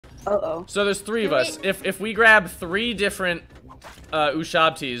Uh-oh. So there's 3 of us. If we grab 3 different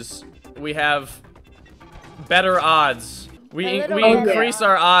Ushabtis, we have better odds. We increase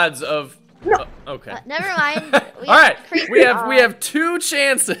our odds of. Okay. Never mind. All right. We have 2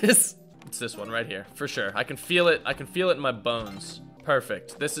 chances. It's this one right here for sure. I can feel it. I can feel it in my bones.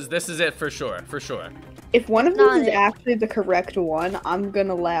 Perfect. This is it for sure. For sure. If one of these is actually the correct one, I'm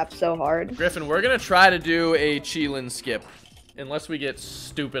gonna laugh so hard. Griffin, we're gonna try to do a Qilin skip, unless we get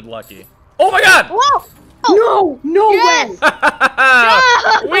stupid lucky. Oh my God! Whoa! No way!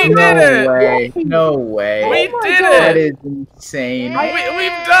 We did it! No way. We did it! That is insane.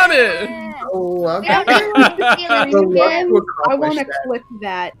 We've done it! I want to clip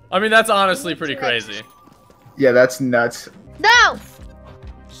that. I mean, that's honestly pretty crazy. Yeah, that's nuts. No!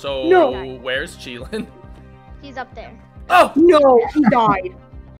 So, where's Qilin? He's up there. Oh! No, he died.